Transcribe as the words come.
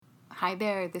Hi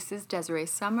there, this is Desiree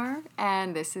Summer,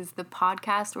 and this is the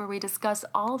podcast where we discuss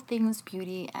all things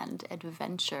beauty and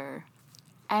adventure.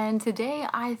 And today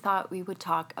I thought we would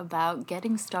talk about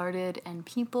getting started and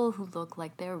people who look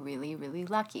like they're really, really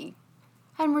lucky.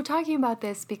 And we're talking about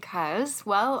this because,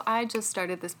 well, I just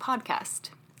started this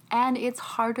podcast. And it's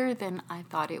harder than I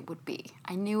thought it would be.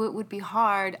 I knew it would be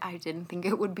hard. I didn't think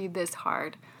it would be this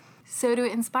hard. So to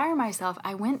inspire myself,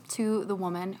 I went to the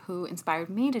woman who inspired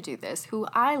me to do this, who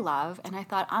I love, and I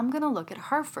thought I'm going to look at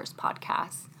her first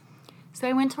podcast. So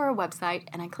I went to her website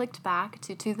and I clicked back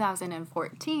to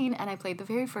 2014 and I played the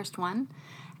very first one,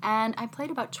 and I played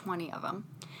about 20 of them.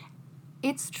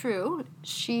 It's true,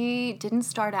 she didn't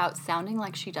start out sounding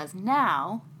like she does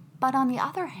now, but on the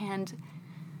other hand,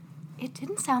 it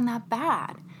didn't sound that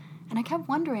bad. And I kept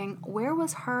wondering, where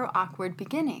was her awkward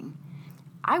beginning?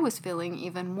 I was feeling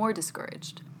even more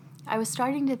discouraged. I was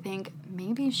starting to think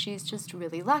maybe she's just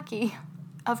really lucky.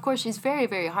 Of course, she's very,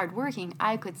 very hardworking.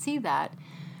 I could see that.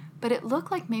 But it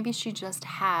looked like maybe she just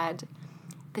had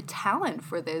the talent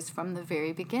for this from the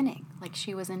very beginning, like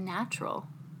she was a natural.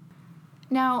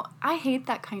 Now, I hate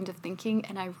that kind of thinking,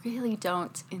 and I really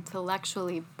don't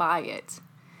intellectually buy it.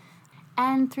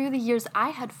 And through the years I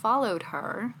had followed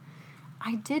her,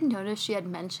 I did notice she had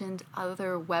mentioned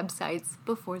other websites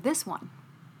before this one.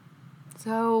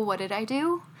 So what did I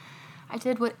do? I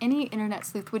did what any internet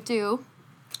sleuth would do.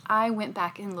 I went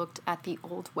back and looked at the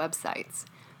old websites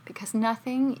because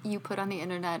nothing you put on the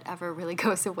internet ever really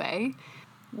goes away.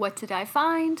 What did I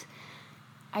find?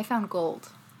 I found gold.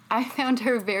 I found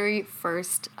her very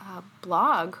first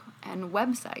blog and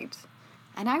website.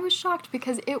 And I was shocked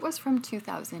because it was from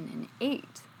 2008.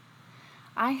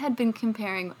 I had been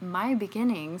comparing my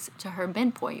beginnings to her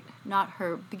midpoint, not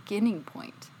her beginning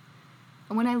point.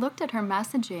 And when I looked at her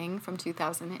messaging from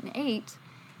 2008,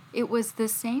 it was the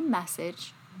same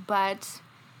message, but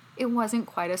it wasn't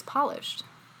quite as polished.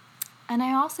 And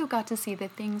I also got to see the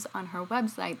things on her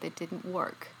website that didn't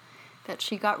work, that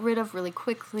she got rid of really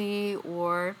quickly,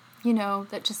 or,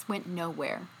 that just went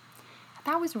nowhere.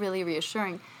 That was really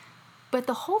reassuring. But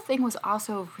the whole thing was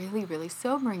also really, really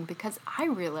sobering because I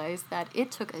realized that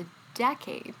it took a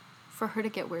decade for her to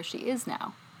get where she is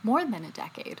now, more than a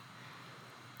decade.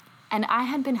 And I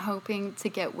had been hoping to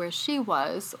get where she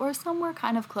was, or somewhere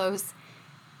kind of close,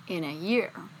 in a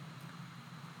year.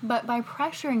 But by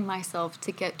pressuring myself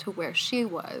to get to where she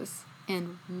was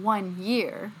in 1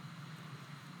 year,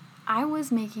 I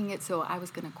was making it so I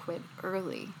was going to quit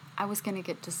early. I was going to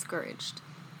get discouraged.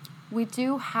 We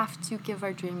do have to give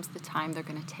our dreams the time they're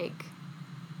going to take.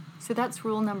 So that's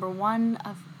rule number 1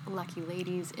 of Lucky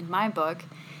Ladies in my book.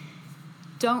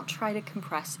 Don't try to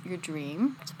compress your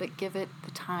dream, but give it the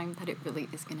time that it really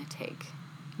is going to take.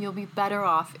 You'll be better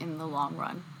off in the long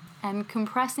run. And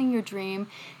compressing your dream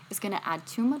is going to add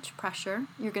too much pressure.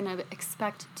 You're going to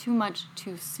expect too much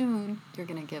too soon. You're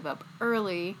going to give up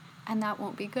early, and that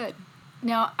won't be good.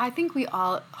 Now, I think we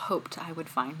all hoped I would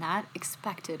find that,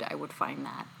 expected I would find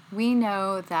that. We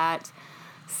know that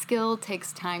skill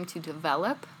takes time to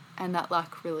develop, and that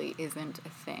luck really isn't a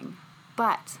thing.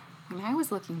 But when I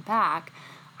was looking back,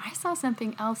 I saw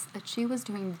something else that she was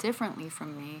doing differently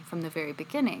from me from the very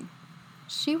beginning.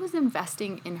 She was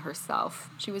investing in herself.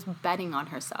 She was betting on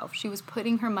herself. She was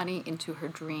putting her money into her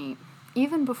dream,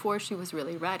 even before she was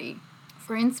really ready.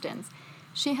 For instance,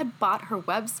 she had bought her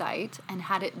website and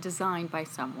had it designed by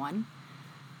someone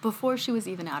before she was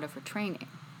even out of her training.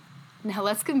 Now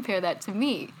let's compare that to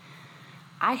me.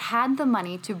 I had the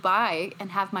money to buy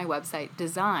and have my website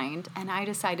designed, and I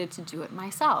decided to do it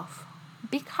myself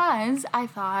because I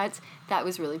thought that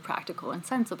was really practical and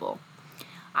sensible.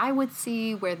 I would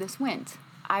see where this went.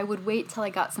 I would wait till I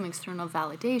got some external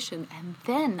validation, and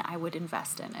then I would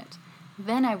invest in it.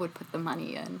 Then I would put the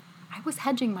money in. I was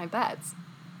hedging my bets.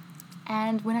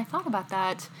 And when I thought about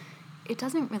that, it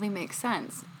doesn't really make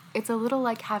sense. It's a little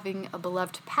like having a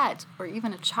beloved pet, or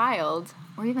even a child,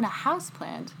 or even a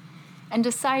houseplant, and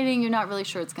deciding you're not really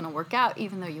sure it's going to work out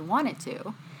even though you want it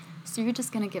to. So you're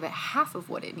just going to give it half of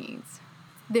what it needs.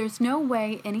 There's no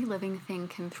way any living thing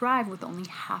can thrive with only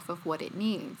half of what it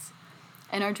needs.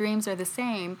 And our dreams are the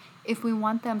same. If we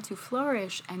want them to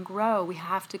flourish and grow, we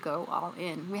have to go all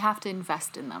in. We have to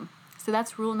invest in them. So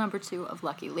that's rule number 2 of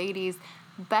Lucky Ladies.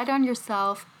 Bet on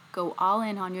yourself. Go all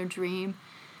in on your dream.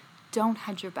 Don't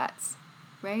hedge your bets,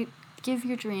 right? Give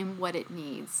your dream what it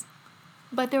needs.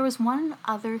 But there was one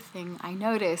other thing I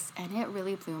noticed, and it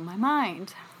really blew my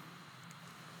mind.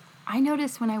 I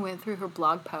noticed when I went through her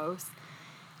blog posts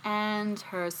and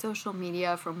her social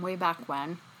media from way back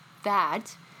when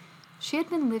that she had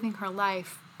been living her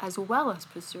life as well as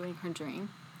pursuing her dream.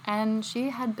 And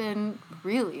she had been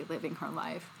really living her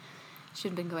life.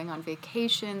 She'd been going on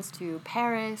vacations to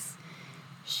Paris.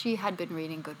 She had been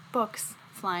reading good books,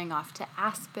 flying off to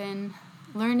Aspen,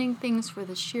 learning things for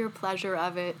the sheer pleasure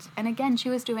of it. And again, she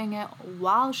was doing it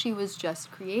while she was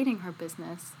just creating her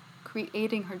business,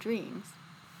 creating her dreams.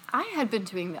 I had been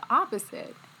doing the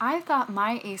opposite. I thought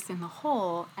my ace in the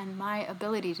hole and my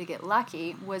ability to get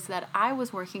lucky was that I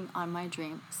was working on my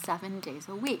dream 7 days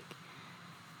a week.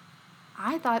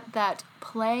 I thought that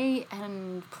play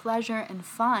and pleasure and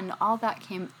fun, all that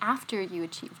came after you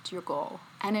achieved your goal.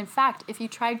 And in fact, if you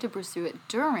tried to pursue it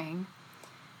during,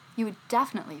 you would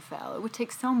definitely fail. It would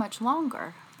take so much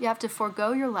longer. You have to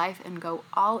forego your life and go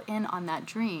all in on that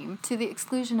dream to the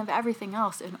exclusion of everything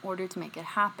else in order to make it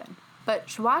happen. But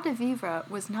joie de vivre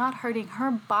was not hurting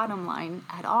her bottom line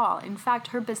at all. In fact,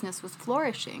 her business was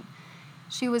flourishing.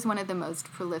 She was one of the most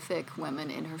prolific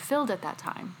women in her field at that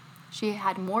time. She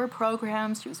had more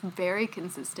programs. She was very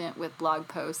consistent with blog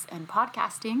posts and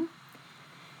podcasting.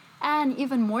 And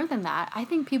even more than that, I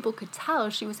think people could tell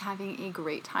she was having a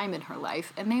great time in her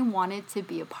life, and they wanted to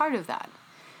be a part of that.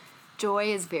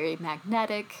 Joy is very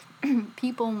magnetic.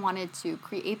 People wanted to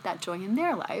create that joy in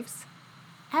their lives.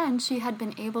 And she had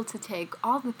been able to take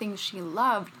all the things she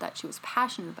loved, that she was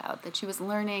passionate about, that she was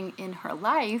learning in her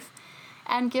life,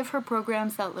 and give her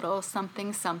programs that little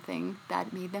something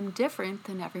that made them different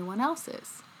than everyone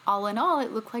else's. All in all,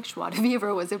 it looked like joie de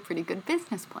vivre was a pretty good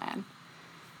business plan.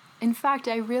 In fact,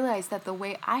 I realized that the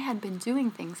way I had been doing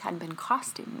things had been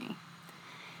costing me.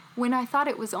 When I thought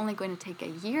it was only going to take a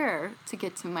year to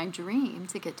get to my dream,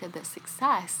 to get to the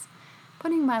success,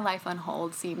 putting my life on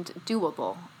hold seemed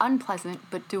doable, unpleasant,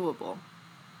 but doable.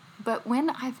 But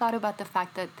when I thought about the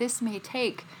fact that this may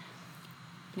take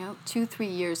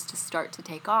 2-3 years to start to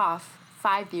take off,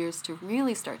 5 years to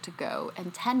really start to go,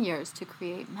 and 10 years to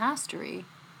create mastery,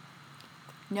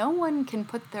 no one can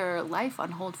put their life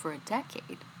on hold for a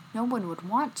decade. No one would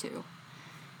want to.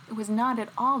 It was not at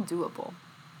all doable.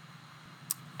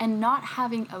 And not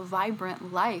having a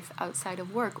vibrant life outside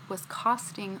of work was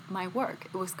costing my work.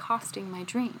 It was costing my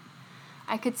dream.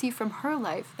 I could see from her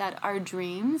life that our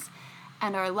dreams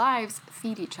and our lives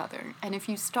feed each other. And if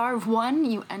you starve one,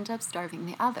 you end up starving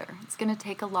the other. It's going to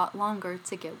take a lot longer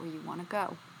to get where you want to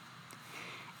go.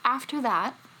 After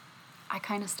that, I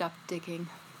kind of stopped digging.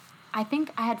 I think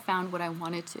I had found what I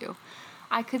wanted to.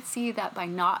 I could see that by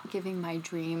not giving my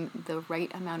dream the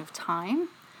right amount of time,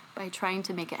 by trying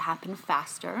to make it happen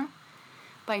faster,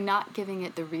 by not giving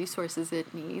it the resources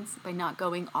it needs, by not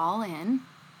going all in,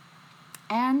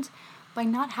 and by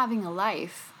not having a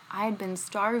life, I had been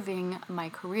starving my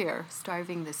career,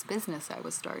 starving this business I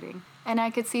was starting. And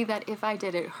I could see that if I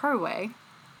did it her way,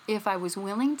 if I was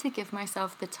willing to give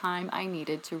myself the time I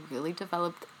needed to really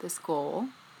develop this goal,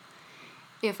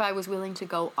 if I was willing to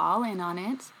go all in on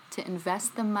it, to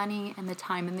invest the money and the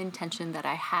time and the intention that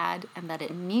I had and that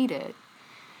it needed,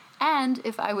 and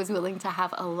if I was willing to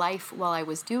have a life while I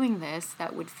was doing this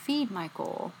that would feed my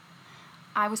goal,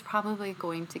 I was probably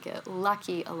going to get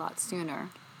lucky a lot sooner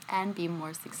and be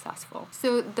more successful.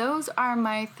 So those are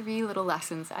my 3 little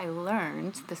lessons I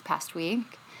learned this past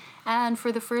week. And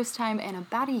for the first time in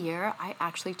about a year, I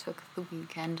actually took the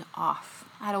weekend off.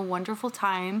 I had a wonderful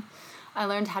time. I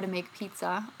learned how to make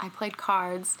pizza. I played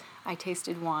cards. I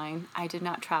tasted wine. I did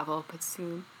not travel, but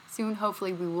soon,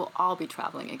 hopefully, we will all be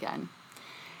traveling again.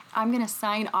 I'm going to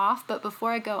sign off, but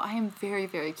before I go, I am very,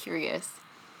 very curious.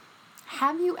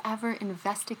 Have you ever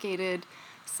investigated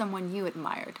someone you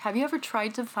admired? Have you ever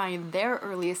tried to find their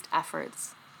earliest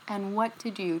efforts? And what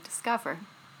did you discover?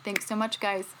 Thanks so much,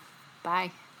 guys.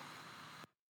 Bye.